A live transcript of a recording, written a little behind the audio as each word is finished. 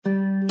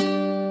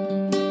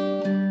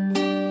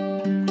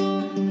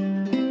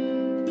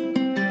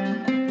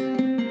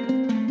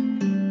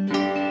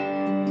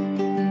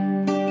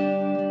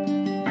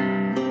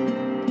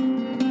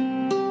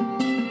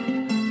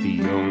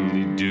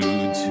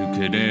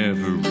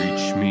ever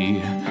reach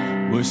me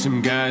were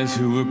some guys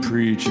who were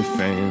preacher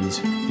fans.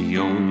 The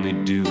only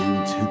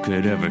dudes who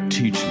could ever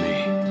teach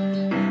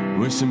me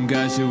were some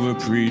guys who were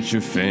preacher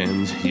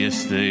fans.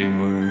 Yes, they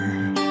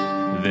were.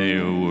 They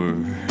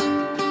were.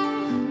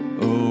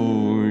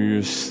 Oh,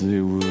 yes,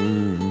 they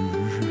were.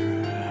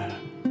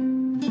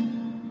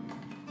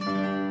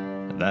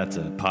 That's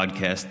a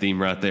podcast theme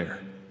right there.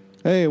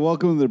 Hey,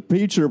 welcome to the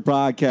Preacher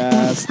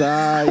Podcast.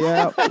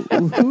 Yeah,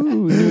 we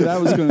knew that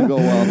was going to go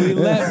well. We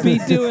let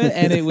Pete do it,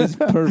 and it was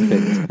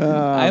perfect.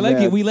 I like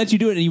it. We let you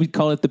do it, and you would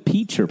call it the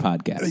Peacher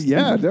Podcast.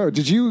 Yeah, no.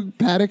 Did you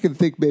panic and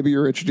think maybe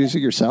you're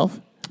introducing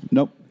yourself?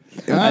 Nope.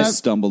 I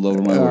stumbled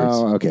over my words.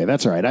 Oh, okay.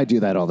 That's all right. I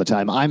do that all the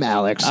time. I'm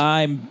Alex.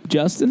 I'm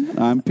Justin.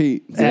 I'm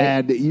Pete.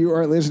 And you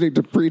are listening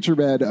to Preacher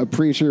Man, a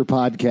Preacher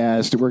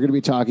podcast. We're going to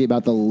be talking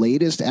about the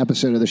latest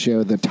episode of the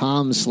show, the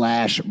Tom/Brady.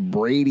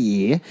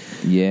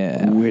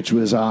 Yeah. Which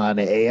was on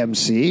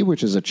AMC,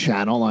 which is a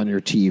channel on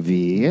your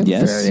TV.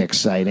 Yes. Very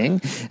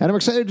exciting. And I'm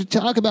excited to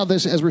talk about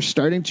this as we're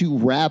starting to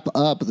wrap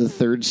up the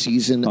third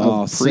season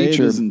of Preacher. Say it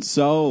isn't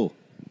so.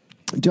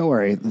 Don't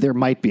worry, there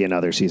might be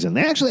another season.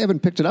 They actually haven't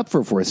picked it up for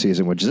a fourth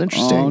season, which is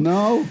interesting. Oh,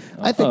 no?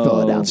 I think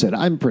they'll announce it.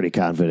 I'm pretty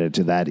confident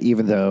to that,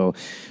 even though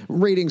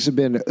ratings have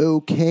been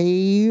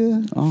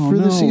okay for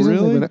the season.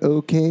 Really? They've been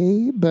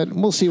okay, but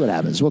we'll see what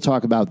happens. We'll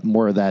talk about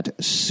more of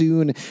that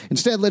soon.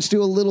 Instead, let's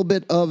do a little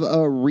bit of a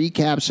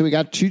recap. So we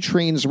got two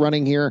trains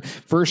running here.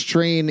 First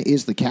train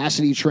is the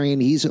Cassidy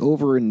train. He's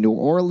over in New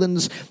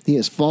Orleans. He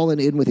has fallen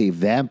in with a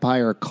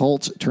vampire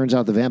cult. Turns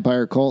out the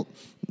vampire cult,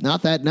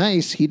 not that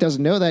nice. He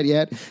doesn't know that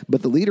yet,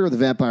 but the leader of the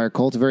vampire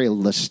cult, a very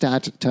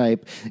Lestat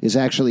type, is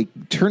actually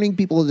turning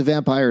people into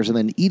vampires and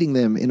then eating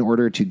them in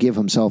order to give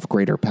himself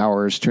greater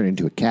powers, turning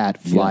into a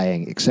cat,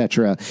 flying,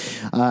 etc.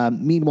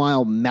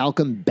 Meanwhile,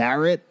 Malcolm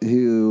Barrett,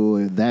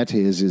 who that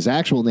is his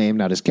actual name,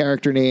 not his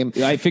character name.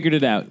 I figured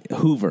it out.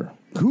 Hoover.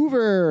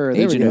 There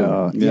Agent we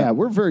go. Hoover. Yeah,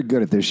 we're very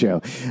good at this show.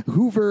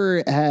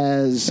 Hoover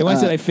has... And when I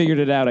said I figured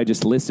it out, I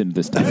just listened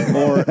this time.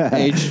 Or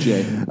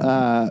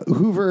HJ.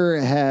 Hoover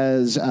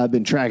has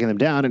been tracking them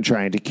down and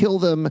trying to kill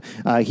them.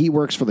 He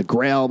works for the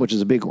Grail, which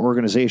is a big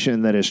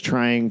organization that is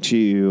trying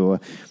to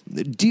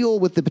deal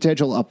with the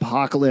potential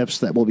apocalypse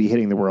that will be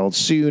hitting the world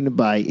soon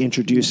by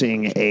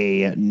introducing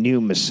a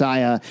new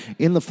Messiah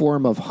in the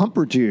form of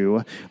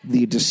Humperdew,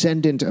 the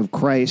descendant of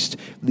Christ.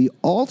 The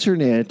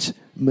alternate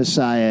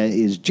Messiah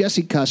is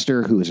Jesse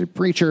Custer, who is a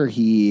preacher.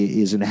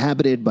 He is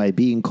inhabited by a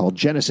being called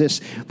Genesis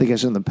that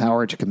gives him the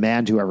power to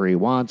command whoever he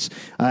wants.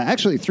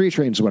 Actually, three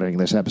trains running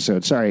this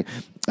episode. Sorry.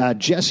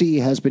 Jesse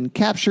has been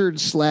captured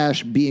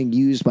 / being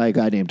used by a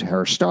guy named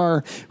Harry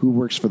Starr, who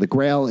works for the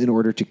Grail in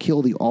order to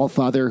kill the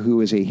Allfather, who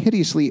is a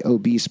hideously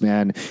obese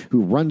man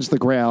who runs the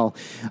Grail.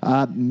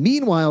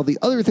 Meanwhile, the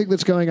other thing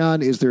that's going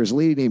on is there's a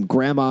lady named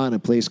Grandma in a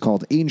place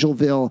called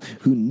Angelville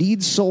who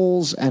needs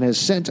souls and has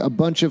sent a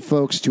bunch of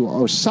folks to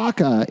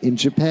Osaka in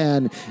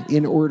Japan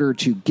in order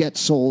to get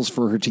souls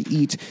for her to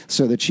eat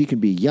so that she can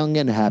be young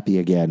and happy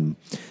again.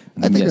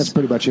 I think that's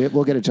pretty much it.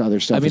 We'll get into other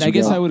stuff. I mean, I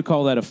guess I would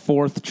call that a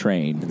fourth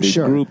train. The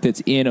group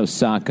that's in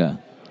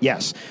Osaka.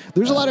 Yes.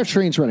 There's a lot of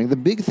trains running. The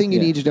big thing you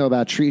need to know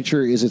about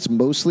Preacher is it's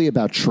mostly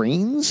about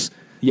trains.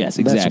 Yes,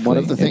 exactly. That's one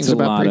of the things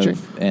about Preacher.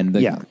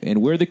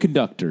 And we're the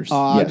conductors. Yes.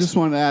 I just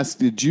wanted to ask,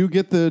 did you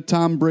get the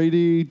Tom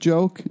Brady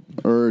joke,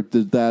 or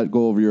did that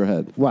go over your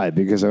head? Why?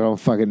 Because I don't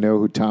fucking know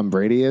who Tom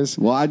Brady is?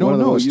 Well, I don't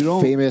know. One of the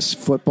most famous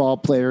football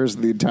players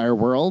in the entire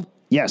world?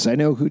 Yes, I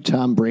know who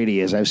Tom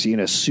Brady is. I've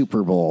seen a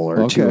Super Bowl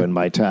or two in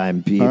my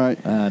time, Pete. All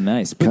right.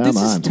 Nice. But this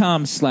is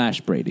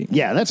Tom/Brady.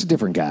 Yeah, that's a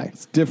different guy.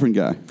 It's a different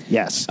guy.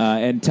 Yes.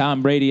 And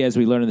Tom Brady, as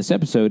we learned in this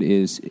episode,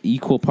 is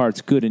equal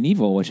parts good and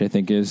evil, which I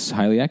think is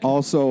highly accurate.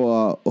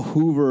 Also,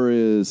 Hoover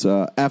is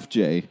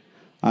FJ.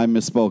 I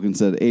misspoke and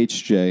said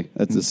HJ.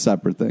 That's a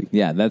separate thing.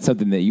 Yeah, that's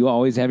something that you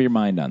always have your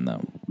mind on,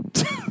 though.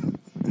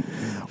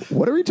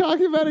 What are we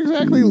talking about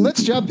exactly?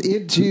 Let's jump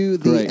into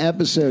the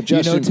episode.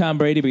 Justin, you know Tom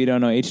Brady, but you don't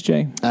know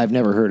HJ? I've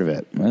never heard of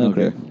it.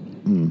 Okay.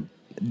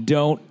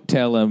 Don't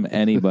tell him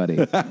anybody.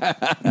 Wait,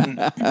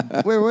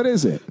 what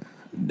is it?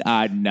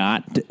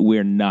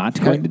 We're not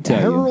going to tell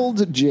you.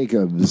 Harold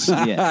Jacobs.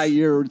 Yes.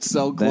 You're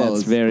so close.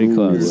 That's very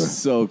close.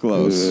 So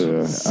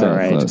close. So All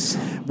right. close.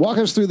 Walk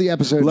us through the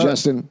episode,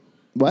 Justin.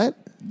 What?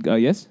 Oh,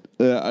 yes?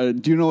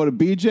 Do you know what a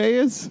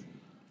BJ is?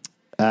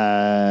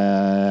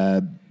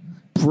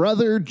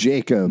 Brother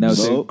Jacobs. No,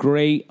 it's a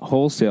great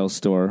wholesale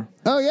store.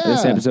 Oh, yeah.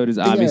 This episode is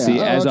obviously,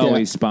 as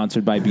always,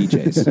 sponsored by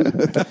BJ's.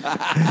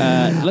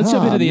 Let's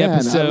jump into the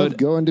episode. I love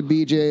going to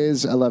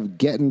BJ's. I love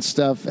getting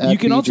stuff at You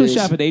can also BJ's.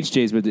 shop at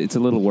HJ's, but it's a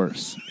little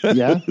worse.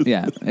 Yeah?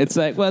 Yeah. It's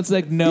like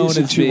known Is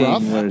it as too being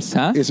rough? worse.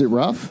 Huh? Is it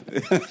rough?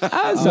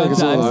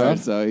 Sometimes. All right,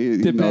 so he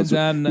Depends knows,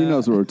 on... he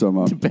knows what we're talking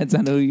about. Depends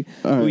on who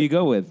you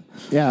go with.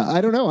 Yeah,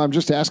 I don't know. I'm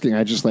just asking.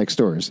 I just like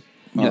stores.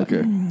 Yeah.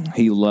 Okay.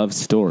 He loves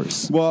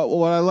stores. Well,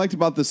 what I liked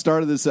about the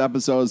start of this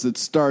episode is it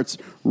starts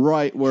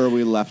right where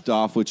we left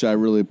off, which I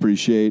really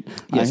appreciate.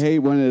 Yes. I hate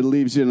when it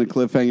leaves you in a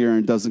cliffhanger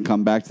and doesn't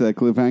come back to that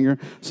cliffhanger.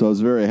 So I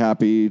was very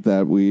happy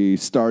that we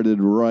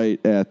started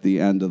right at the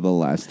end of the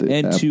last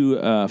And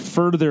to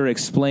further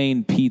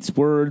explain Pete's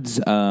words,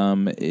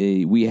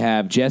 we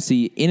have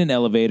Jesse in an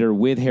elevator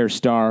with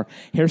Hairstar.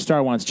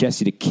 Hairstar wants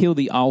Jesse to kill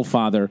the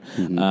Allfather,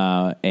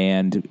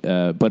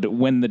 but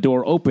when the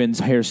door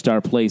opens,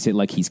 Hairstar plays it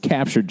like he's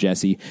captured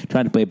Jesse,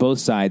 trying to play both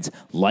sides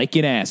like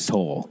an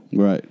asshole.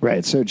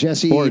 Right. So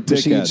Jesse Or a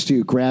proceeds dickhead.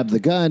 to grab the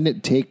gun,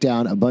 take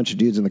down a bunch of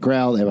dudes in the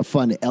crowd. They have a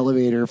fun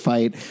elevator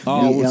fight.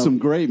 Oh, with The some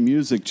great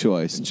music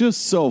choice.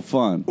 Just so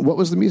fun. what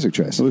was the music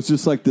choice? It was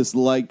just like this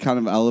light kind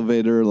of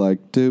elevator,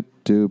 like doop,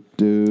 doop,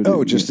 doop.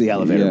 Oh, just the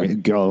elevator Yeah.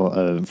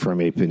 girl from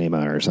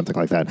Ipanema or something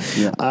like that.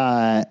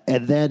 Yeah.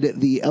 And then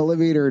the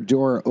elevator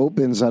door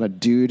opens on a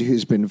dude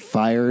who's been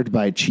fired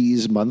by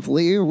Cheese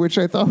Monthly, which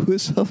I thought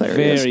was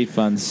hilarious. Very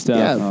fun stuff.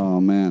 Yeah. Oh,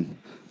 man.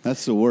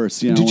 That's the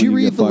worst. You know, Did when you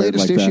read get the fired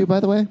latest like issue, that. by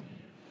the way?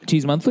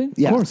 Cheese Monthly?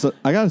 Yeah. Of course.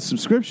 I got a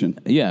subscription.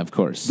 Yeah, of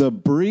course. The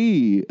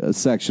Brie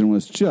section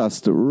was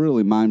just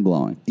really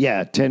mind-blowing.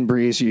 Yeah, 10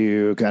 Breeze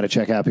you got to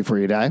check out before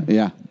you die.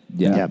 Yeah.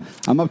 Yeah.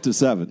 I'm up to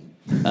 7.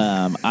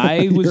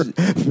 I was...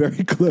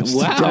 Very close to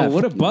Wow, death.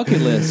 what a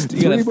bucket list.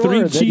 You got a Three more,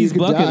 then three-cheese you could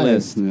bucket die.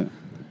 list. Yeah.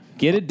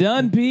 Get it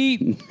done,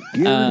 Pete.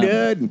 You're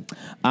dead.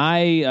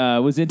 I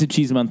was into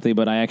Cheese Monthly,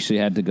 but I actually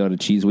had to go to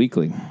Cheese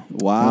Weekly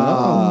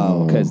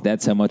Wow. because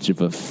that's how much of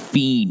a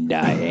fiend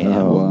I am.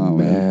 Oh, wow,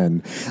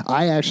 man.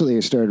 I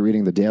actually started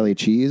reading the Daily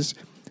Cheese.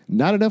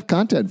 Not enough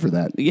content for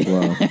that.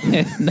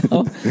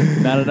 No,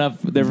 not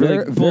enough. They're really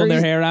Very- pulling their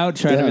very- hair out,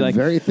 trying to yeah, be like,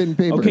 very thin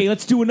paper. okay,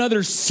 let's do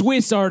another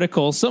Swiss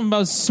article. Something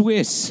about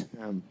Swiss.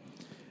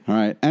 All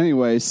right.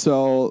 Anyway,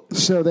 so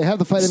So they have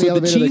the fight in the So the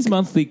elevator. Cheese that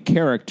Monthly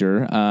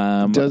character,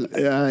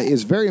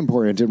 is very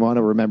important and want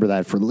to remember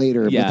that for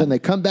later. Yeah. But then they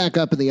come back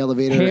up in the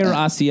elevator. Hair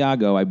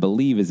Asiago, I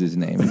believe is his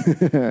name.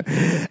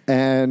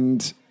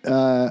 and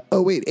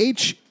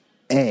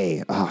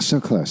H.A. Oh, so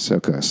close, so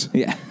close.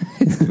 Yeah,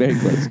 very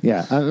close.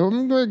 Yeah,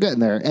 we're getting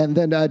there. And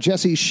then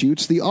Jesse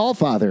shoots the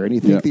Allfather, and you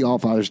think Yep. the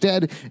Allfather's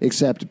dead,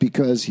 except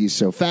because he's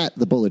so fat,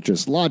 the bullet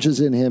just lodges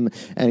in him,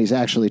 and he's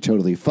actually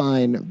totally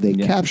fine. They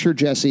capture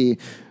Jesse.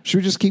 Should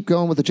we just keep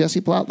going with the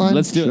Jesse plotline?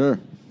 Let's do it. sure.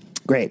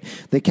 Great.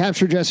 They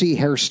capture Jesse.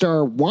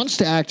 Hairstar wants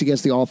to act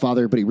against the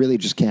Allfather, but he really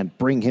just can't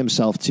bring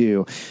himself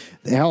to.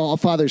 The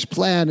Allfather's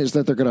plan is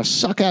that they're going to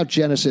suck out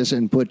Genesis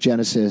and put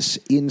Genesis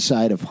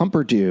inside of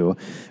Humperdew.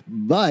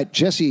 But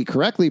Jesse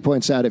correctly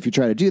points out if you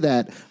try to do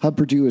that,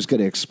 Humperdew is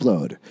going to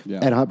explode. Yeah.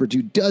 And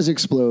Humperdew does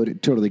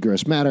explode. Totally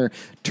gross matter.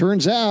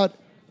 Turns out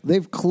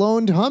they've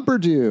cloned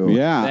Humperdew.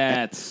 Yeah.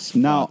 That's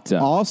Now, fucked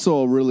up. also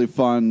a really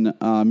fun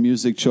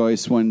music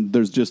choice when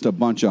there's just a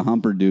bunch of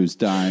humperdews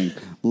dying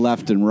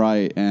left and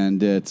right,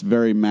 and it's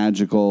very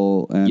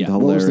magical and Yeah. What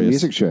hilarious. was the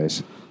music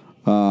choice?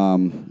 I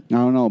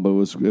don't know, but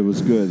it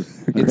was good.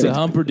 It's a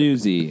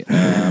humperdoozy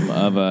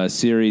of a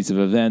series of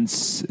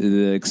events.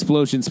 The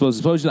explosion.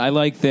 I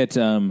like that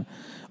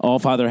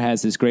Allfather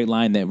has this great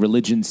line that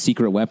religion's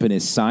secret weapon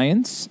is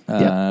science,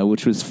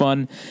 which was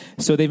fun.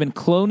 So they've been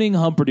cloning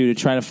Humperdew to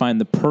try to find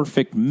the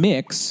perfect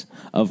mix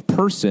of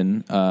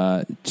person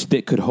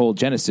that could hold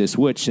Genesis,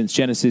 which, since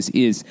Genesis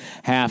is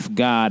half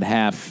God,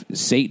 half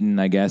Satan,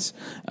 I guess,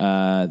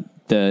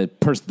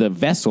 the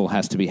vessel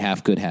has to be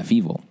half good, half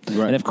evil.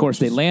 Right. And, of course,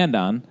 they land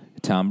on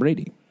Tom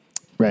Brady.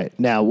 Right.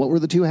 Now, what were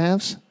the two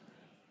halves?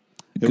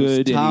 It Good was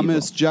and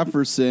Thomas evil.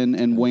 Jefferson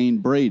and Wayne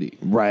Brady.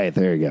 Right.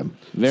 There you go.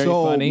 Very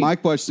so funny. my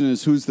question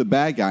is, who's the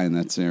bad guy in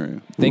that scenario?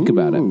 Think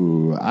about it.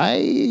 Ooh,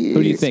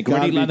 Who do you think?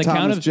 gotta Ready? be On the count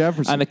Thomas of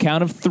Jefferson. on the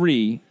count of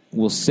 3,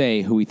 we'll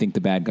say who we think the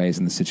bad guy is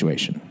in the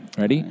situation.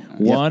 Ready?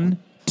 1,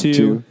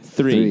 2,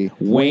 3.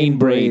 Wayne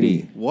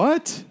Brady.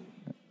 What?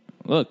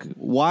 Look,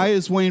 Why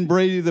is Wayne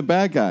Brady the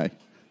bad guy?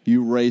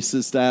 You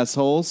racist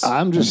assholes.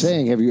 I'm just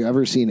saying, have you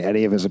ever seen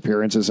any of his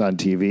appearances on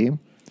TV?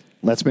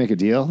 Let's make a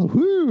deal.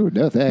 Woo,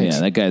 no thanks.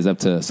 yeah, that guy's up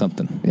to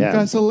something. Yeah.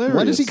 guy's hilarious.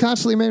 Why does he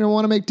constantly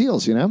want to make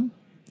deals, you know?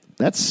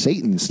 That's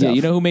Satan stuff. Yeah,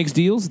 you know who makes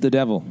deals? The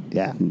devil.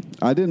 Yeah.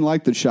 I didn't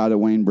like the shot at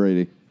Wayne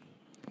Brady.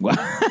 Wow.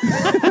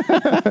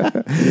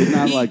 Did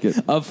not like it.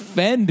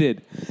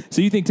 Offended.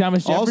 So you think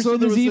Thomas Jefferson Also,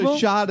 there is was evil? a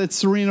shot at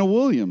Serena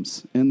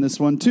Williams in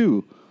this one,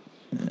 too.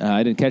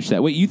 I didn't catch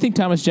that. Wait, you think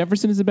Thomas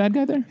Jefferson is the bad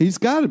guy there? He's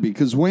got to be,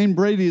 because Wayne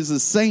Brady is a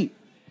saint.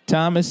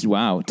 Thomas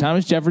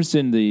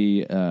Jefferson,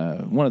 the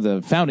one of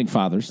the founding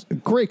fathers.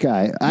 Great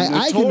guy.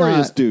 I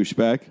Notorious cannot.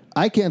 douchebag.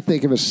 I can't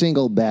think of a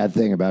single bad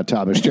thing about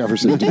Thomas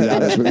Jefferson, to be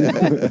honest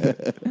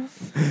with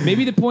you.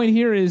 Maybe the point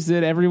here is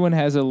that everyone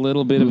has a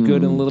little bit of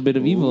good and a little bit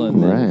of evil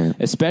in them, Right.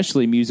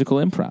 especially musical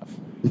improv.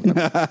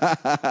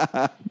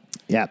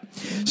 Yeah.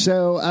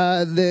 So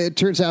it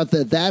turns out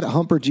that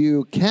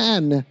Humperdew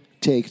can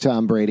take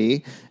Tom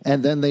Brady,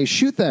 and then they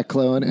shoot that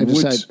clone and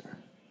decide.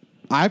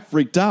 I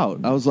freaked out.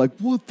 I was like,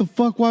 what the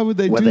fuck? Why would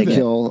they When do they that?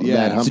 kill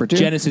that Humperdew?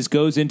 Genesis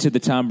goes into the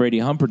Tom Brady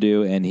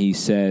Humperdew and he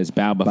says,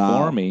 bow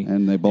before me.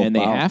 And they both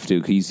bow. have to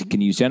because he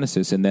can use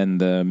Genesis. And then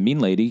the mean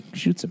lady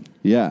shoots him.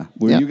 Yeah.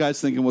 Were you guys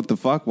thinking, what the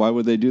fuck? Why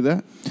would they do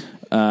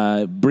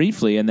that?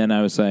 Briefly. And then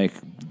I was like,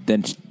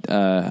 then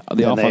the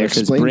Allfather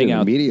says, bring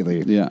out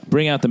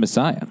the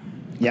Messiah.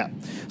 Yeah.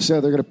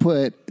 So they're going to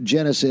put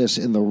Genesis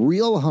in the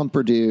real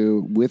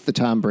Humperdew with the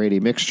Tom Brady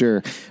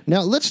mixture.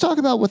 Now, let's talk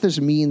about what this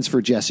means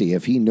for Jesse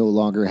if he no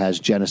longer has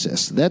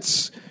Genesis.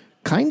 That's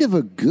kind of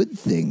a good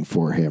thing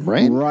for him,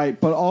 right?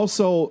 Right. But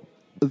also,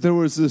 there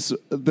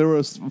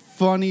was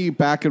funny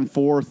back and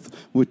forth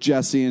with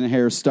Jesse and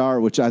Hair Star,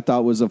 which I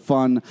thought was a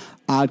fun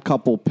odd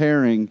couple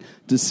pairing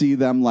to see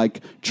them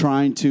like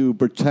trying to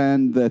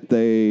pretend that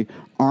they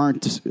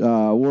aren't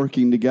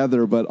working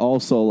together, but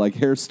also like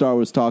Hair Star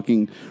was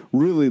talking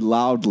really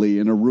loudly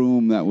in a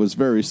room that was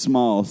very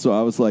small. So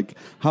I was like,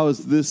 how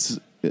is this,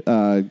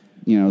 Oh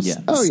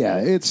yeah.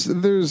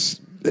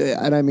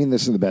 And I mean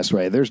this in the best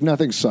way. There's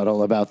nothing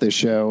subtle about this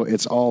show.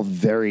 It's all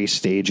very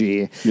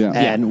stagey. Yeah.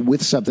 And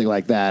with something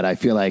like that, I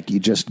feel like you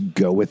just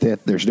go with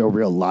it. There's no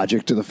real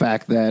logic to the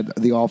fact that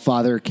the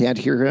Allfather can't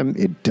hear him.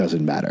 It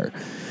doesn't matter.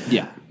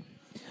 Yeah.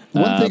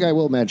 One thing I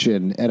will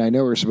mention, and I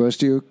know we're supposed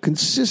to,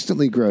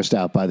 consistently grossed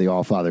out by the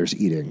Allfather's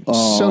eating.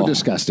 So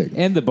disgusting.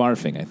 And the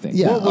barfing, I think.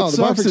 Yeah. Well, what the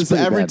sucks barfing's is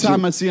pretty every bad,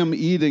 time too. I see him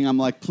eating, I'm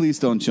like, please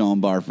don't show him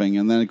barfing.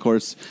 And then, of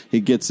course, he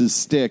gets his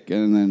stick,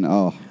 and then,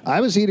 I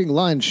was eating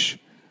lunch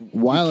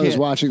while I was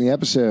watching the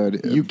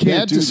episode. You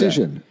can't Bad do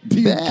decision. that.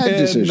 You Bad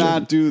decision.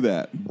 cannot do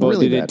that. But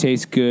Really did bad. it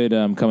taste good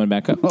coming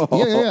back up?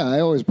 Yeah.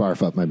 I always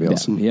barf up my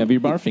meals. You have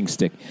your barfing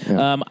stick.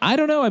 I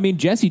don't know. I mean,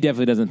 Jesse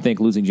definitely doesn't think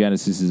losing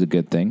Genesis is a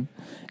good thing.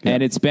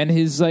 And it's been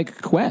his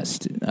like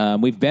quest.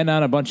 We've been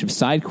on a bunch of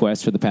side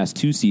quests for the past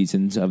 2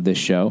 seasons of this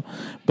show,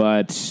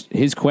 but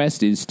his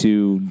quest is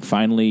to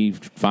finally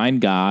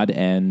find God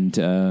and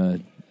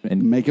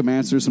Make him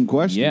answer some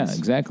questions. Yeah,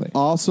 exactly.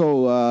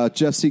 Also,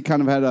 Jesse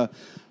kind of had a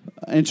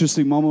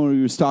interesting moment where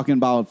he was talking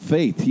about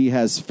faith. He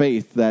has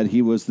faith that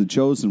he was the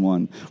chosen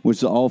one, which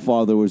the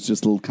Allfather was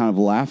just kind of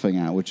laughing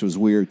at, which was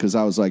weird because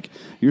I was like,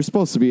 you're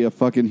supposed to be a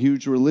fucking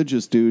huge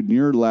religious dude, and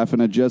you're laughing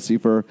at Jesse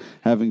for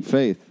having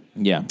faith.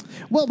 Yeah.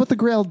 Well, but the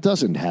Grail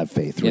doesn't have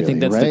faith, really, I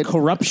think that's right? the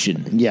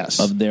corruption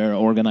of their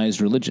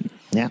organized religion.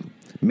 Yeah.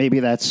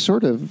 Maybe that's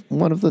sort of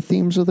one of the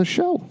themes of the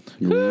show.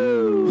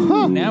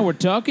 Now we're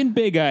talking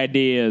big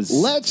ideas.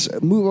 Let's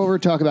move over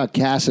and talk about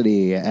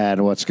Cassidy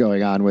and what's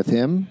going on with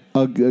him.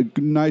 A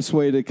nice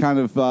way to kind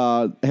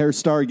of Hair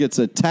Star gets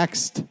a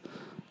text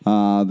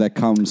that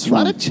comes from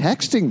A lot of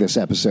texting this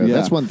episode. Yeah.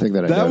 That's one thing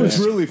that I That noticed.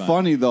 was really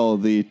funny, though,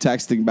 the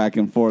texting back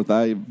and forth.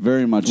 I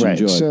very much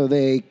enjoyed. So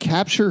they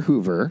capture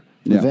Hoover.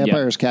 The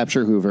vampires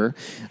capture Hoover,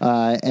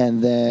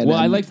 and then... Well,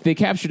 I liked they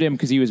captured him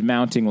because he was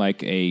mounting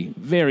like a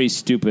very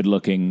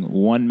stupid-looking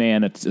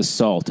one-man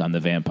assault on the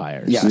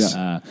vampires. Yes.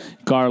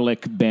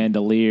 Garlic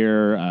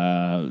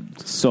bandolier,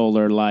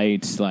 solar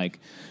light, like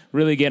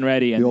really getting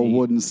ready. And the old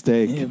wooden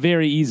stake.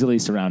 Very easily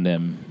surround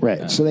him.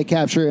 Right. So they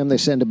capture him. They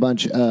send a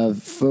bunch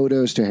of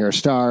photos to Hair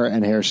Star,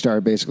 and Hair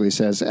Star basically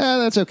says,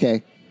 that's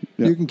okay.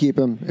 Yeah. You can keep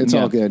him. It's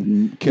all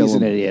good. He's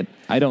an idiot.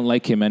 I don't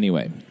like him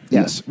anyway.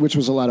 Yes, which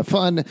was a lot of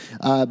fun.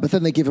 But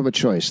then they give him a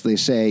choice. They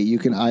say you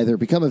can either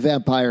become a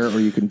vampire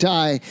or you can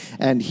die.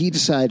 And he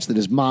decides that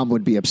his mom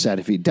would be upset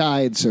if he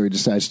died, so he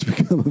decides to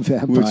become a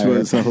vampire. Which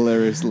was a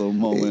hilarious little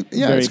moment.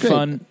 Yeah, Very it's great.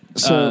 fun.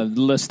 So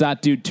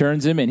Lestat dude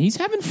turns him, and he's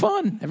having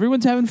fun.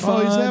 Everyone's having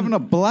fun. Oh, he's having a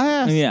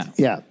blast.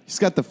 Yeah. He's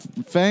got the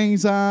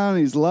fangs on.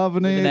 He's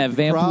loving it. that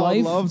vamp Crowd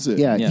life. loves it.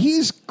 Yeah, Yeah.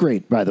 he's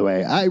great, by the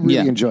way. I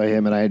really enjoy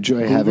him, and I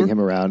enjoy having him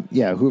around.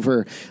 Yeah,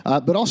 Hoover.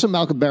 But also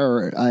Malcolm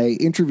Barrer. I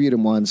interviewed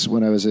him once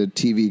when I was a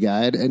TV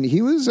guide, and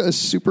he was a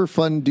super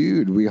fun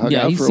dude. We hung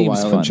out he for a seems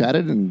while fun. and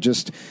chatted, and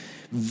just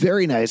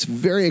very nice,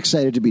 very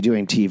excited to be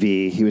doing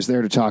TV. He was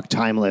there to talk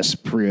Timeless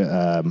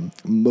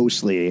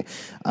mostly.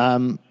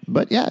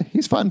 But yeah,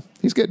 he's fun.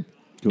 He's good.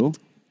 Cool.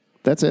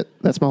 That's it.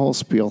 That's my whole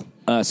spiel.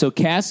 So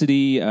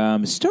Cassidy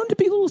is starting to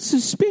be a little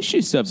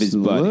suspicious of his A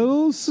buddy.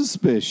 little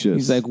suspicious.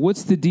 He's like,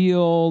 what's the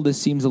deal? This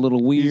seems a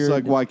little weird. He's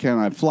like, why can't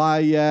I fly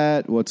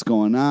yet? What's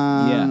going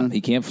on? Yeah,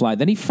 he can't fly.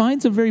 Then he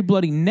finds a very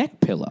bloody neck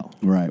pillow.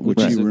 Right, which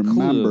is he a clue.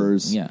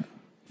 remembers Yeah.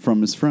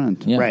 from his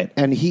friend. Yeah. Right.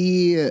 And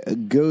he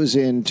goes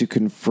in to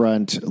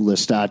confront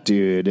Lestat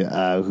dude,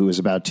 who is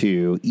about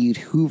to eat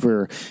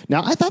Hoover.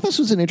 Now, I thought this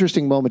was an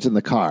interesting moment in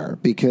the car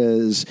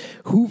because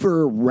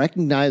Hoover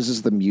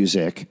recognizes the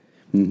music.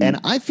 And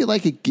I feel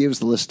like it gives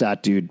the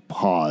Lestat dude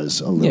pause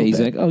a little bit. Yeah, he's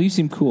like, oh, you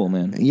seem cool,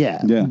 man.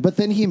 Yeah. Yeah. But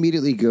then he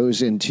immediately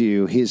goes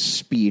into his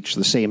speech,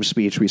 the same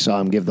speech we saw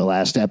him give the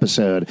last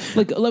episode.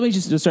 Like, let me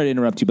just sorry to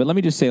interrupt you, but let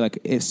me just say, like,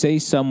 say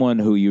someone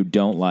who you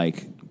don't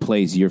like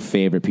plays your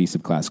favorite piece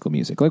of classical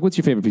music. Like, what's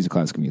your favorite piece of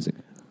classical music?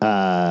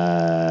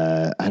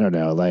 I don't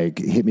know, like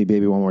Hit Me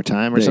Baby One More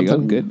Time or There you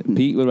something. go. Good.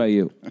 Pete, what about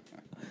you?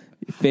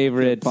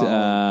 Favorite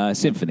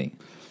symphony?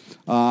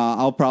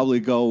 I'll probably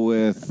go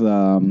with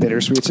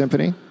Bittersweet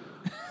Symphony.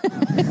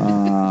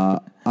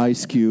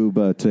 Ice Cube,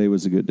 Today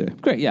Was a Good Day.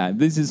 Great, yeah.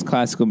 This is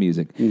classical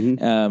music.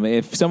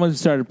 If someone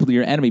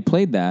your enemy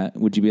played that,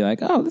 would you be like,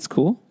 oh, that's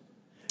cool?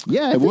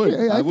 Yeah, I think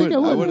I would.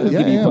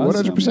 Yeah,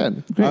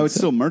 100%. I would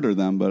still murder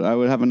them, but I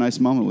would have a nice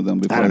moment with them.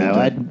 Before I don't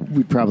know.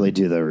 We'd probably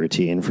do the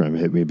routine from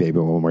 "Hit Me, Baby,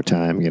 One More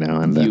Time."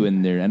 And you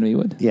and their enemy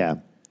would. Yeah.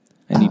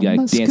 And you'd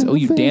like dance. Oh,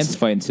 you dance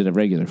fight instead of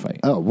regular fight.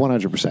 Oh,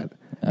 100%.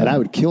 And I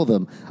would kill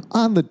them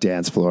on the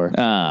dance floor.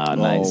 Ah,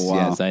 nice. Oh,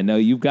 wow. Yes, I know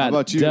you've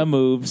got dumb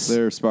moves.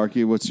 There,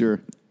 Sparky. What's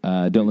your?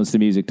 Don't listen to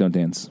music. Don't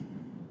dance.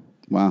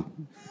 Wow.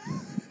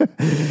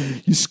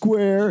 You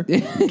square.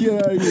 Get out of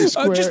here,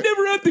 square. I just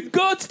never had the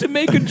guts to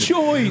make a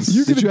choice.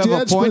 Did you have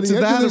a point to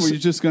that, or were you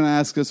just going to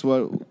ask us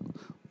what?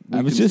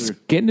 I was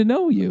just getting to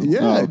know you.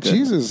 Yeah,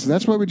 Jesus.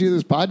 That's why we do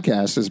this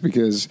podcast, is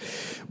because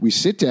we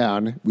sit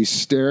down, we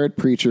stare at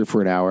Preacher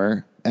for an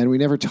hour, and we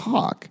never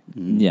talk.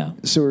 Yeah.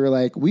 So we were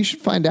like, we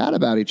should find out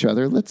about each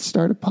other. Let's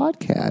start a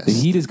podcast. The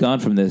heat is gone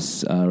from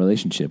this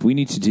relationship. We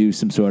need to do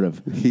some sort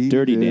of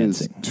dirty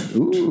dancing.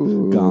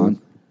 Ooh.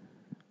 Gone.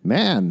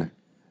 Man.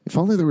 If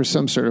only there was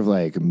some sort of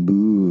like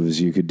moves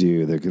you could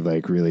do that could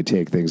like really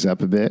take things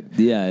up a bit.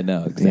 Yeah, I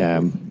know. Exactly.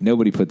 Yeah.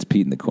 Nobody puts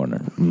Pete in the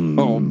corner.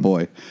 Oh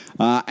boy.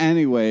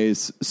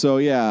 Anyways, so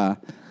yeah,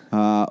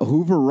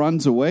 Hoover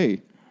runs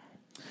away.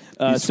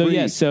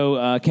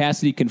 So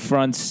Cassidy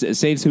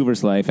saves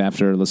Hoover's life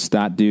after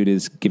Lestat dude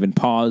is given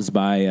pause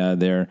by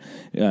their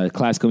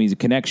classical music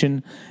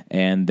connection,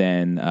 and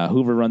then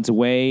Hoover runs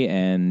away,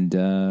 and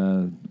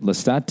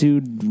Lestat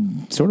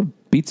dude sort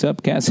of beats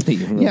up Cassidy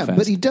real fast.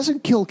 But he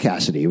doesn't kill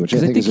Cassidy, which I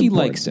think is he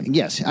important. likes him.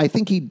 Yes, I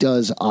think he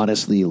does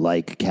honestly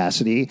like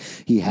Cassidy.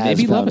 He has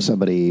found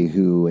somebody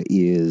who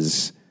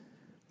is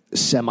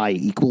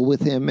semi-equal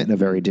with him in a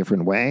very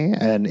different way,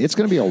 and it's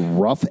going to be a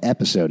rough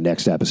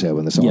next episode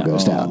when this all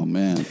goes down. Oh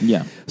man.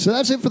 Yeah. So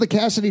that's it for the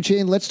Cassidy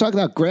chain. Let's talk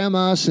about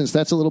Grandma, since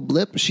that's a little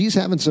blip. She's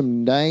having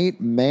some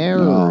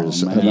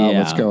nightmares about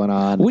what's going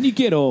on. When you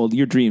get old,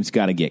 your dreams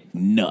got to get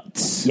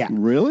nuts. Yeah.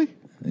 Really?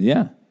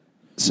 Yeah.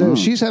 So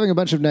she's having a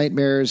bunch of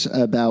nightmares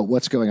about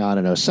what's going on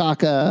in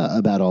Osaka,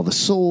 about all the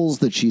souls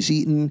that she's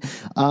eaten.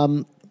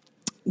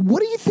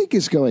 What do you think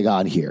is going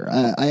on here?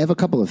 I have a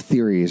couple of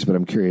theories, but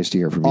I'm curious to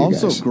hear from you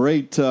guys. Also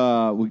great,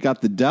 we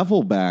got the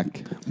devil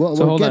back. Well,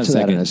 we'll get to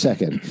that in a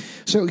second.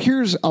 So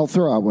I'll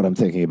throw out what I'm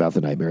thinking about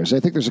the nightmares.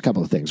 I think there's a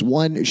couple of things.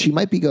 One, she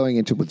might be going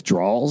into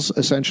withdrawals,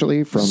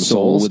 essentially, from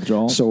soul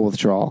withdrawal.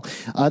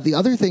 The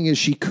other thing is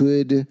she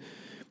could...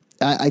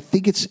 I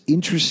think it's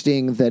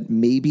interesting that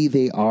maybe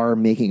they are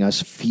making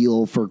us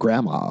feel for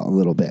Grandma a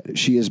little bit.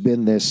 She has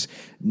been this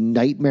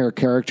nightmare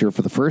character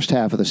for the first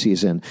half of the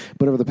season,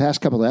 but over the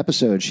past couple of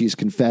episodes, she's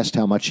confessed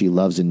how much she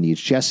loves and needs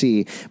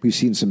Jesse. We've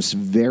seen some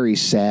very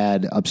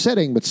sad,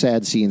 upsetting, but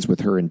sad scenes with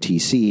her and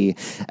TC,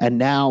 and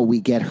now we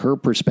get her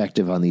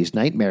perspective on these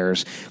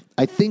nightmares.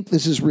 I think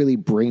this is really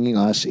bringing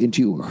us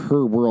into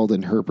her world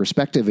and her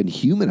perspective and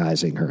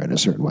humanizing her in a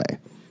certain way.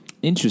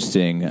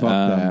 Interesting. Fuck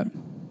that.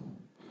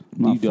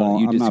 I'm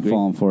not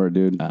falling for it,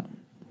 dude.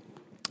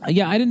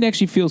 Yeah, I didn't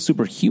actually feel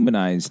super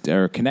humanized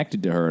or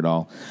connected to her at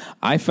all.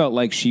 I felt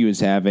like she was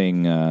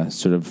having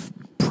sort of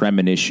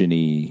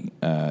premonition-y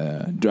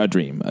a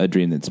dream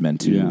that's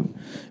meant to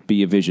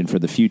be a vision for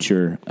the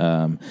future.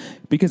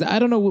 Because I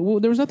don't know,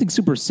 there was nothing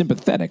super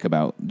sympathetic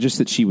about just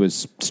that she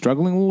was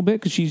struggling a little bit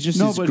because she's just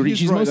she's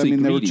right. mostly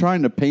greedy. They were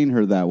trying to paint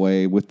her that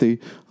way with the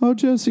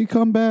Jesse,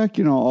 come back,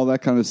 all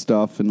that kind of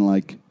stuff, and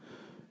like,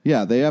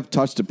 yeah, they have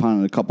touched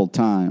upon it a couple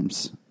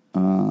times.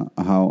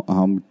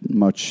 How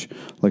much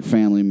like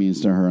family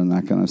means to her and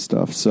that kind of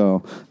stuff.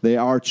 So they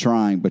are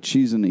trying, but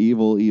she's an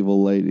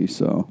evil lady.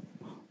 So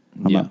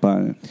I'm not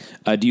buying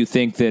it. Do you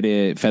think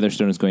that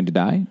Featherstone is going to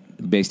die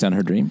based on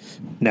her dream?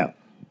 No,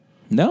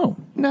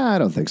 I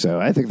don't think so.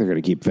 I think they're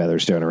going to keep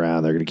Featherstone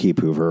around. They're going to keep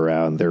Hoover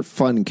around. They're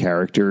fun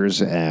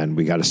characters, and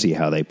we got to see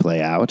how they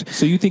play out.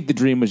 So you think the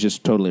dream was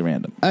just totally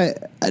random?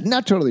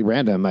 Not totally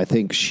random. I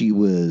think she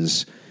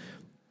was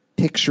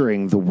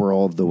picturing the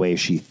world the way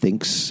she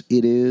thinks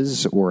it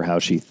is, or how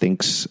she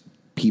thinks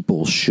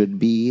people should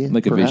be.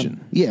 Like a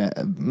vision. Yeah.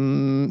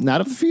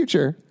 Not of the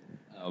future.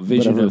 A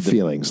vision but of her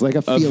feelings. Like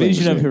a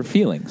vision of her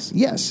feelings.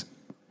 Yes.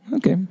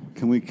 Okay.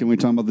 Can we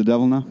talk about the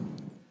devil now?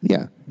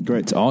 Yeah.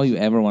 Great. It's all you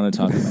ever want to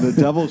talk about. The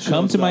devil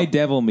Come to my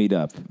devil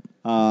meetup.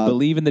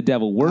 Believe in the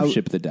devil.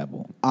 Worship the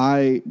devil.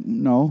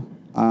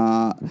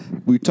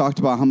 We talked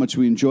about how much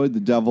we enjoyed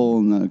the devil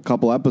in a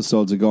couple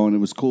episodes ago, and it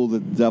was cool that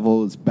the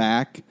devil is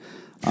back.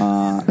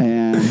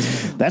 And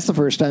that's the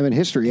first time in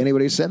history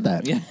anybody said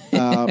that.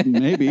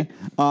 Maybe.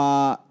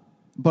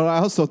 But I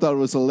also thought it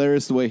was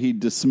hilarious the way he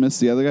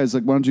dismissed the other guys.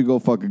 Like, why don't you go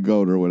fuck a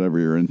goat or whatever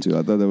you're into?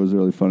 I thought that was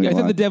really funny. Yeah, I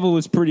thought the devil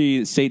was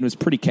Satan was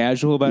pretty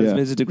casual about his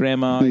visit to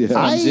Grandma.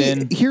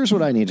 Here's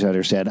what I need to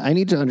understand. I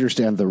need to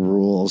understand the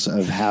rules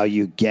of how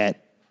you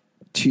get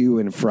to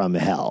and from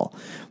hell,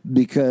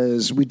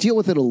 because we deal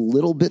with it a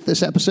little bit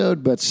this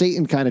episode, but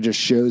Satan kind of just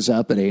shows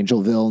up at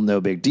Angelville, no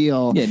big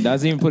deal. Yeah,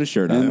 doesn't even put a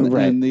shirt on.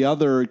 And the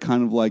other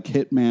kind of like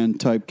hitman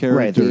type character,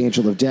 right, the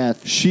Angel of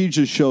Death, she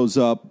just shows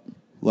up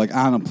like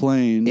on a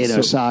plane in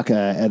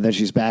Osaka, and then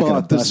she's back on a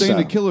But the bus Saint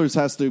stop. of Killers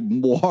has to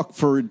walk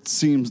for, it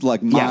seems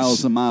like, miles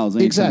Yes. and miles.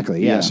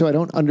 Exactly, yeah. So I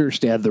don't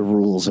understand the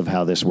rules of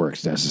how this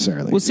works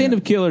necessarily. Well, Saint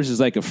of Killers is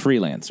like a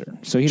freelancer,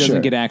 so he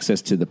doesn't get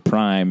access to the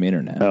prime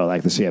internet. Oh,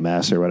 like the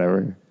CMS or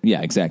whatever?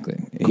 Yeah, exactly.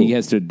 He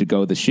has to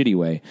go the shitty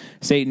way.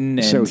 Satan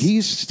and... So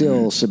he's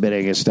still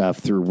submitting his stuff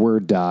through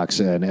Word docs,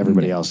 and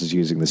everybody else is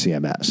using the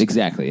CMS.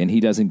 Exactly, and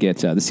he doesn't get,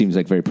 this seems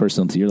like very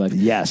personal to your life.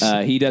 Yes.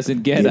 He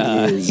doesn't get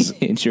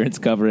insurance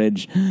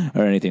coverage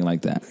or anything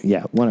like that.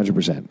 Yeah,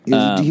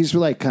 100%. He's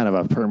like kind of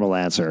a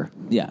permalancer.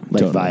 Yeah,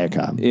 like totally.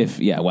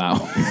 Viacom. Wow.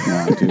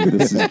 Wow, dude,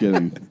 this is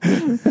getting...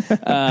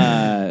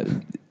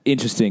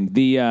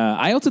 Interesting.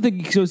 I also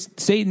think, so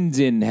Satan's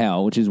in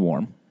hell, which is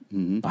warm,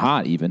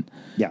 hot even.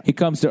 Yeah. He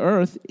comes to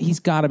Earth, he's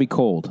got to be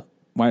cold.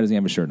 Why doesn't he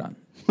have a shirt on?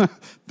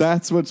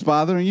 That's what's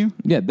bothering you?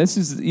 Yeah, this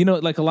is,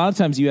 like a lot of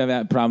times you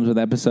have problems with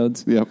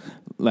episodes. Yep.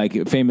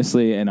 Like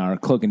famously in our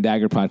Cloak and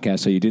Dagger podcast,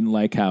 so you didn't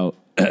like how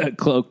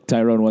Cloak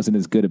Tyrone wasn't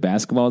as good at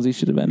basketball as he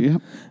should have been.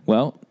 Yep.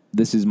 Well,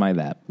 this is my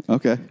that.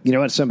 Okay. You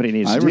know what somebody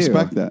needs to do? I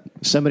respect that.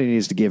 Somebody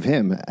needs to give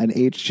him an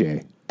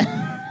HJ.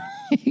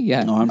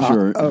 Yeah. No, I'm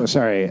sure.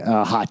 Sorry,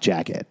 a hot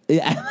jacket.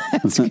 Yeah,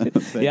 that's good.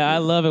 Yeah, I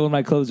love it when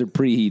my clothes are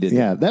preheated.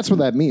 Yeah, that's what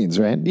that means,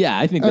 right? Yeah,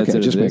 I think that's Okay,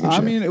 what just it is. making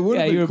sure. I mean, it would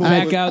Yeah, have been you were cool.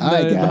 back but out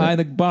I got behind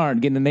the barn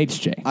getting an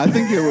HJ. I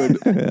think it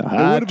would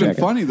have been jacket.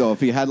 funny, though,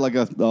 if he had like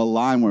a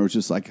line where it was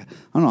just like, I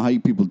don't know how you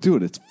people do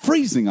it. It's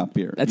freezing up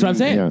here. That's what I'm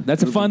saying. Yeah.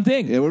 That's a fun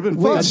thing. It would have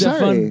been Wait, fun. That's a sorry.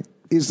 fun-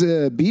 Is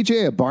the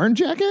BJ a barn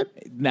jacket?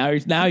 Now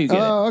you get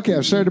Oh, okay.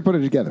 I'm starting to put it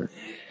together.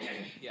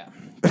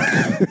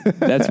 it.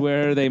 That's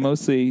where they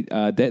mostly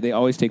they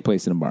always take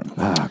place in a barn.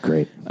 Ah,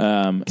 great.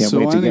 Can't So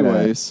wait to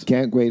anyways-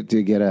 can't wait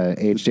to get a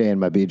HJ in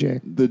my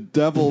BJ. The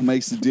devil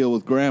makes a deal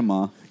with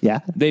grandma. Yeah.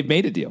 They've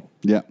made a deal.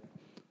 Yeah.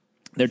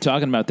 They're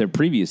talking about their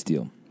previous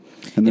deal.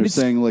 And they're it's-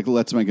 saying, like,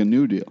 let's make a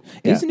new deal.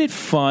 Yeah. Isn't it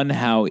fun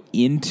how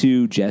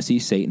into Jesse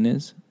Satan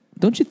is?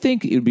 Don't you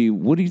think it would be?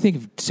 What do you think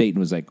if Satan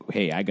was like,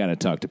 "Hey, I got to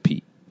talk to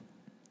Pete"?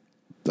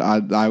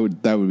 I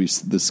would. That would be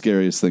the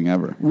scariest thing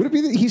ever. Would it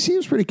be that he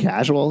seems pretty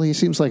casual? He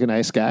seems like a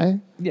nice guy.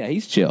 Yeah,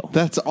 he's chill.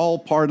 That's all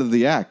part of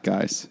the act,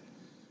 guys.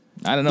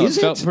 I don't know. Is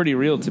It felt it? pretty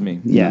real to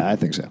me. Yeah, I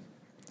think so.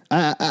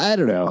 I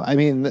don't know. I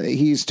mean,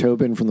 he's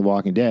Tobin from The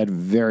Walking Dead,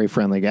 very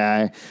friendly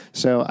guy.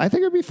 So I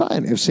think it'd be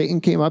fine if Satan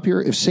came up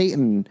here. If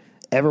Satan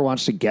ever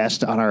wants to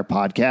guest on our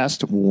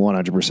podcast,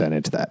 100%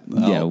 into that.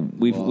 Yeah,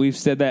 we've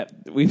said that.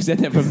 We've said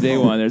that from day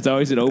one. There's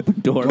always an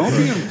open door. Don't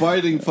be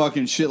inviting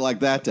fucking shit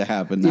like that to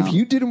happen now. If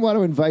you didn't want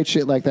to invite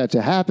shit like that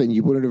to happen,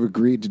 you wouldn't have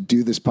agreed to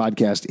do this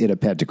podcast in a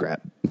pentagram.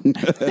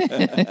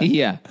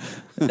 Yeah.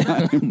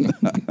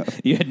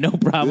 You had no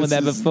problem with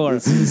that before. You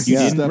didn't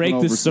stepping break the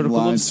over some circle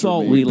of lines for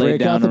salt me. we We laid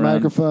break out down the around.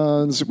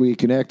 microphones, we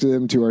connect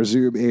them to our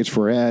Zoom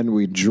H4n,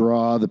 we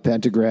draw the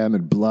pentagram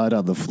and blood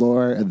on the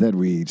floor, and then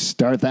we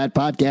start that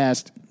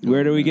podcast.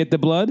 Where do we get the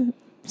blood?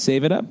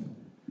 Save it up.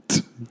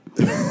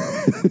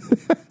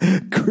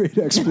 Great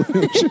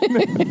explanation.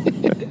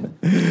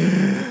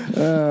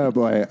 Oh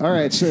boy! All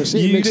right, so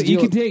Satan makes a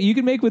deal. You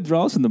can make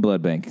withdrawals from the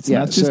blood bank. It's Yeah,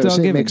 not just so all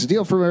Satan giving. makes a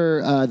deal for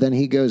her. Then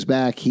he goes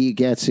back. He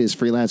gets his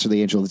freelancer,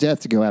 the Angel of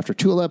Death, to go after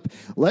Tulip.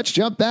 Let's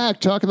jump back.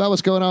 Talk about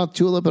what's going on with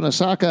Tulip and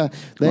Osaka.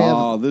 They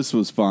have, this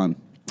was fun.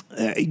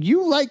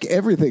 you like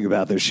everything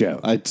about this show.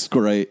 It's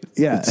great.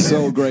 Yeah. It's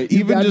so great. You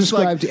Even got just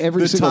like described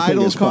every the single thing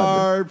title as fun.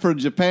 card for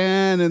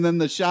Japan and then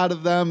the shot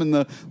of them and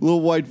the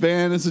little white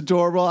van is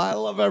adorable. I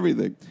love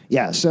everything.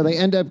 Yeah, so they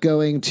end up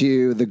going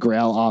to the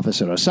Grail office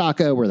in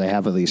Osaka where they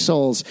have all these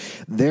souls.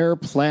 Their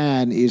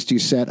plan is to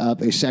set up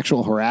a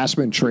sexual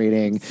harassment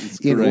training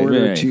in great. order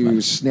Very to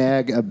fun.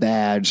 snag a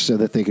badge so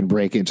that they can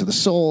break into the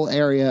soul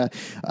area.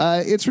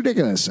 It's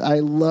ridiculous. I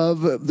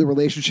love the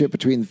relationship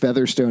between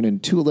Featherstone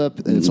and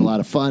Tulip. It's a lot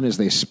of fun as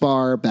they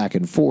spar back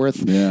and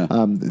forth. Yeah.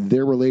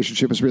 Their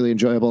relationship is really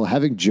enjoyable.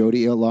 Having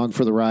Jodie along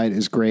for the ride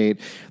is great.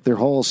 Their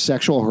whole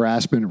sexual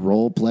harassment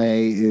role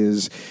play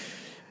is...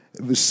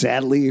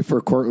 Sadly,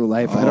 for courtroom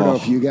life, I don't know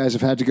if you guys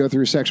have had to go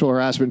through sexual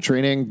harassment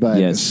training, but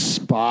Yes.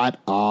 spot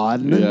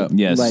on. Yeah.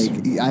 Yes. Like,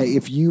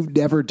 if you've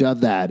never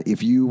done that,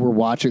 if you were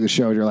watching the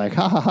show and you're like,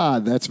 ha ha ha,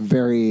 that's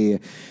very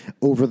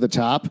over the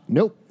top.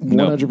 Nope.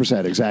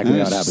 100% exactly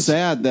And how it it's happens.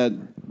 sad that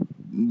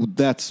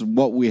that's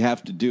what we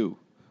have to do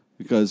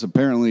because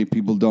apparently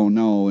people don't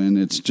know and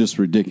it's just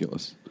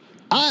ridiculous.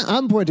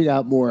 I'm pointing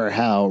out more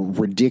how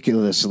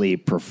ridiculously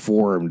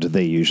performed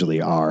they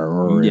usually are,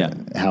 or Yeah.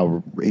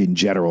 how in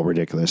general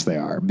ridiculous they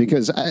are.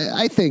 Because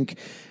I think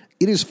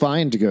it is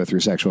fine to go through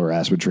sexual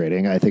harassment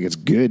training. I think it's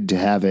good to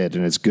have it,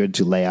 and it's good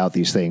to lay out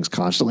these things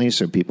constantly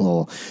so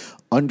people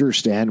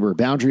understand where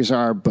boundaries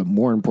are, but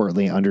more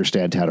importantly,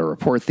 understand how to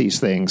report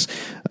these things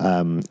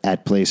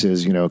at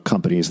places,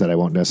 companies that I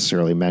won't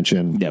necessarily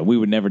mention. Yeah, we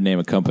would never name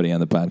a company on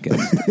the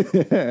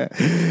podcast.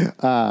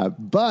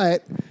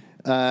 But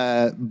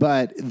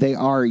but they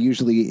are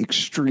usually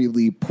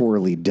extremely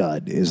poorly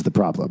done is the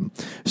problem.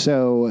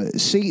 So,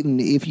 Satan,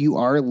 if you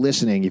are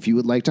listening, if you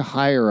would like to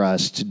hire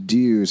us to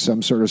do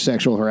some sort of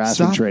sexual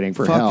harassment training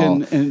for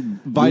hell,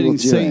 inviting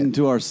Satan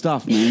to our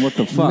stuff, man. What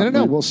the fuck? No.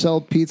 Man? We'll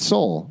sell Pete's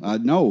soul.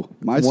 No,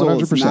 my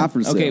soul is 100%. not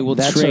for sale. Okay, we'll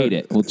trade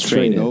it. We'll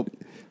trade it. Nope.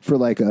 For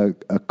like a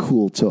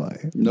cool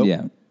toy. Nope.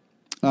 Yeah.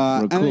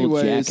 For a cool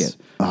anyways, jacket.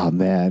 Oh,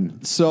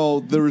 man. so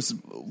there was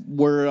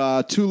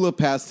where Tulip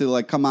has to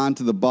like come on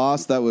to the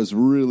boss. That was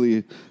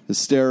really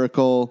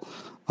hysterical.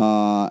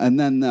 And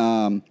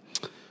then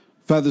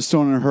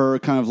Featherstone and her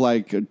kind of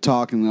like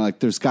talking like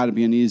there's got to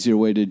be an easier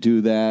way to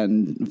do that.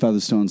 And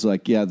Featherstone's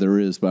like, yeah, there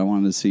is, but I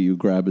wanted to see you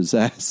grab his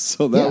ass.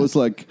 So that was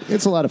like...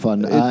 It's a lot of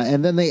fun.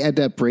 And then they end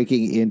up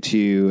breaking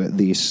into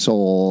the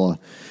soul...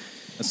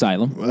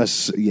 Asylum.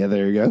 Yeah,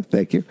 there you go.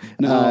 Thank you.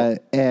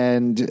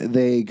 And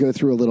they go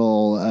through a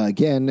little,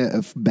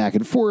 again, back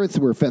and forth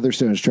where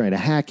Featherstone is trying to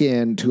hack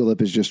in.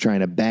 Tulip is just trying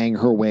to bang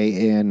her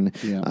way in.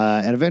 Yeah.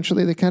 And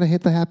eventually they kind of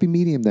hit the happy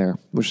medium there,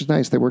 which is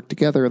nice. They work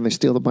together and they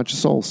steal a bunch of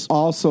souls.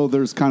 Also,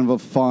 there's kind of a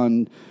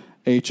fun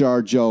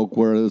HR joke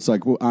where it's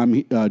like,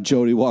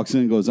 Jody walks in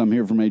and goes, I'm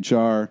here from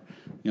HR.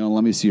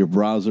 Let me see your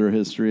browser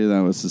history.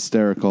 That was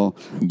hysterical.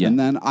 Yeah. And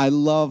then I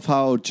love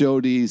how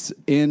Jody's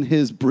in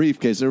his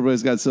briefcase.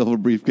 Everybody's got a silver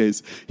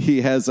briefcase.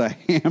 He has a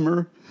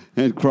hammer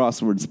and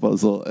crosswords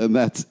puzzle, and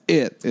that's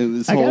it. In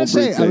this I whole gotta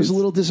say, briefcase. I was a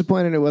little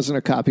disappointed it wasn't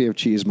a copy of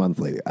Cheese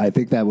Monthly. I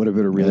think that would have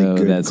been a really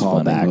good that's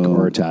callback funny.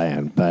 or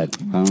tie-in, but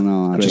I don't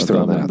know. I Just just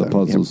throwing thought that out the there.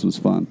 puzzles was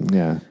fun.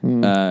 yeah.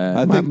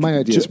 I think my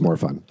idea is more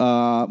fun.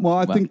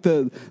 I think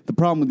the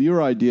problem with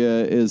your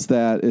idea is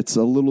that it's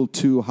a little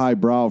too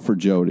highbrow for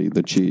Jody,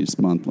 the Cheese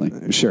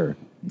Monthly. Sure.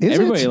 Is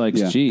Everybody it? likes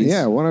Yeah. cheese.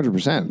 Yeah,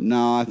 100%.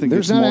 No, I think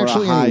There's it's not more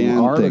actually a high any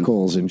end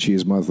articles in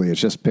Cheese Monthly. It's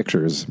just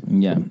pictures.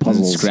 Yeah.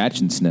 Puzzles. Scratch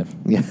and sniff.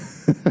 Yeah.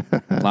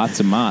 Lots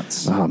of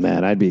mots. Oh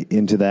man, I'd be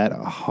into that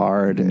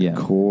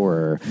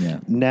hardcore. Yeah.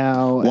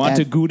 Now, Want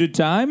a good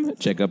time?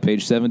 Check out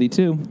page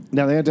 72.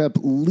 Now they end up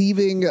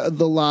leaving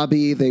the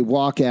lobby. They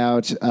walk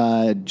out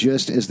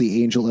just as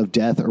the Angel of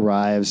Death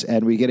arrives,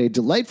 and we get a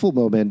delightful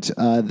moment.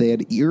 They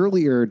had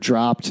earlier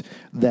dropped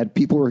that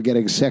people were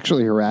getting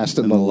sexually harassed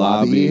in the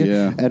lobby,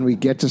 yeah. and we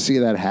get to see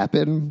that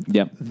happen.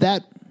 Yep.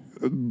 That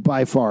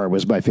by far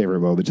was my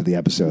favorite moment of the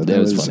episode. That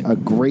was was funny. a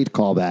great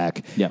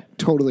callback. Yep.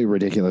 Totally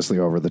ridiculously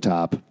over the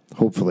top.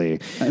 Hopefully.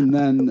 And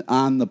then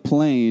on the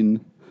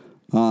plane,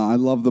 I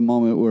love the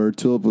moment where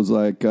Tulip was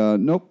like,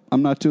 nope,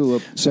 I'm not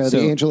Tulip. So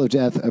the Angel of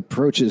Death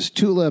approaches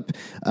Tulip,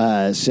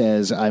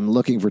 says, I'm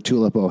looking for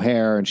Tulip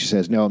O'Hare. And she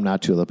says, no, I'm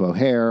not Tulip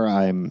O'Hare.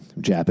 I'm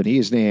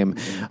Japanese name.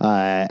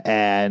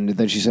 And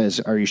then she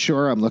says, are you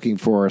sure? I'm looking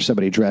for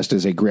somebody dressed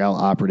as a Grail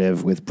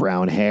operative with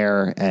brown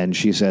hair. And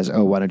she says,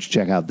 oh, why don't you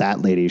check out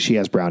that lady? She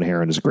has brown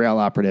hair and is a Grail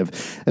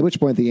operative. At which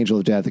point the Angel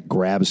of Death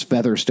grabs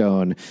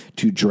Featherstone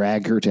to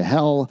drag her to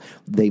hell.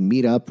 They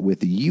meet up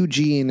with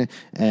Eugene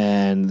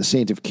and the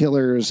Saint of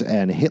Killers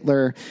and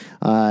Hitler.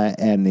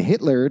 And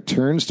Hitler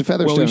turns to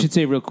Featherstone. Well, we should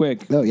say real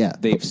quick. Oh, yeah.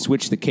 They've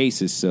switched the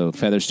cases, so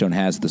Featherstone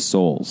has the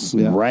souls.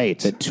 Yeah. Right.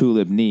 That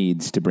Tulip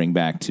needs to bring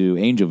back to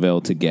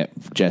Angelville to get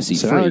Jesse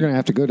So free. now they're going to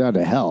have to go down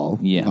to hell.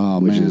 Yeah.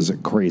 Which man. is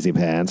crazy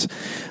pants.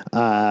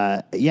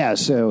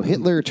 So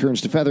Hitler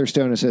turns to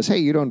Featherstone and says, hey,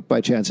 you don't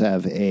by chance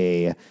have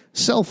a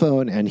cell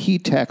phone? And he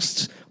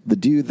texts the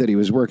dude that he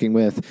was working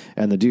with,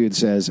 and the dude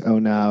says, oh,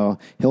 no,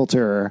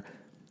 Hilter.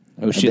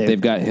 Oh, shit, they've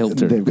got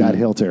Hilter. They've got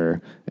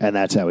Hilter, and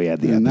that's how we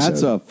had the And episode.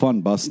 that's a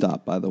fun bus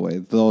stop, by the way.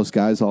 Those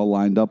guys all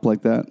lined up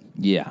like that.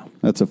 Yeah.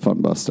 That's a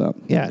fun bus stop.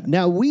 Yeah.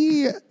 Now,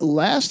 we,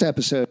 last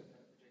episode,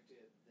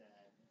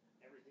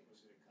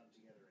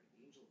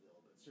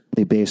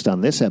 based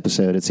on this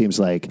episode, it seems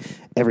like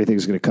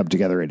everything's going to come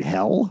together in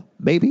hell,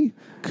 maybe?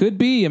 Could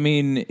be. I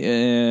mean,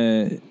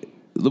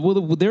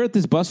 well, they're at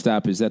this bus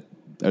stop.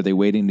 Are they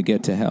waiting to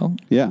get to hell?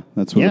 Yeah,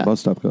 that's where Yeah. the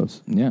bus stop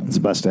goes. Yeah. It's a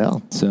bus to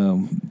hell.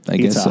 So I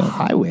It's guess a so.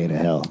 highway to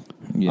hell.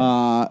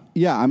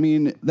 Yeah. I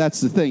mean,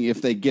 that's the thing.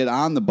 If they get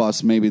on the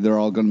bus, maybe they're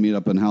all going to meet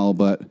up in hell.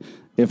 But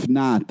if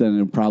not, then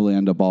it'll probably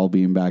end up all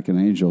being back in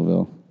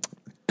Angelville.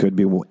 Could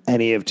be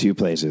any of two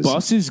places.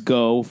 Buses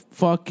go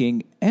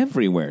fucking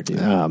everywhere,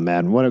 dude. Oh,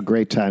 man, what a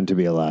great time to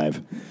be alive.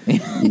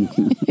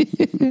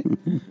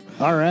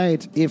 All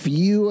right. If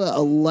you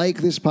like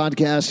this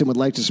podcast and would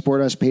like to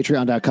support us,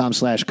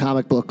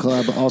 patreon.com/Comic Book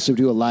Club. Also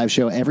do a live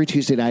show every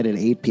Tuesday night at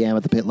 8 p.m.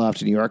 at the Pit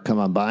Loft in New York. Come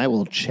on by.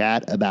 We'll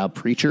chat about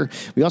Preacher.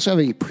 We also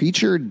have a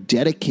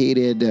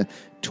Preacher-dedicated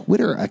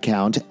Twitter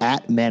account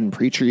at Men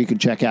Preacher. You can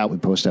check out. We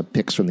post up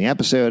pics from the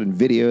episode and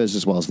videos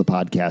as well as the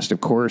podcast, of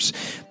course.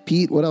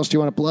 Pete, what else do you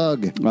want to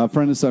plug?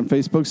 Friend us on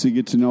Facebook so you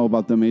get to know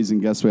about the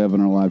amazing guests we have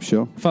in our live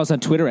show. Follow us on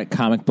Twitter at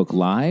Comic Book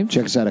Live.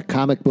 Check us out at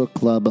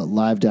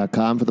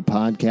comicbookclublive.com for the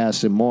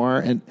podcast and more.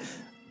 And,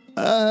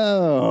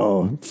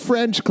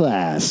 French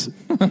class.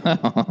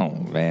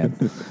 Oh,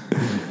 man.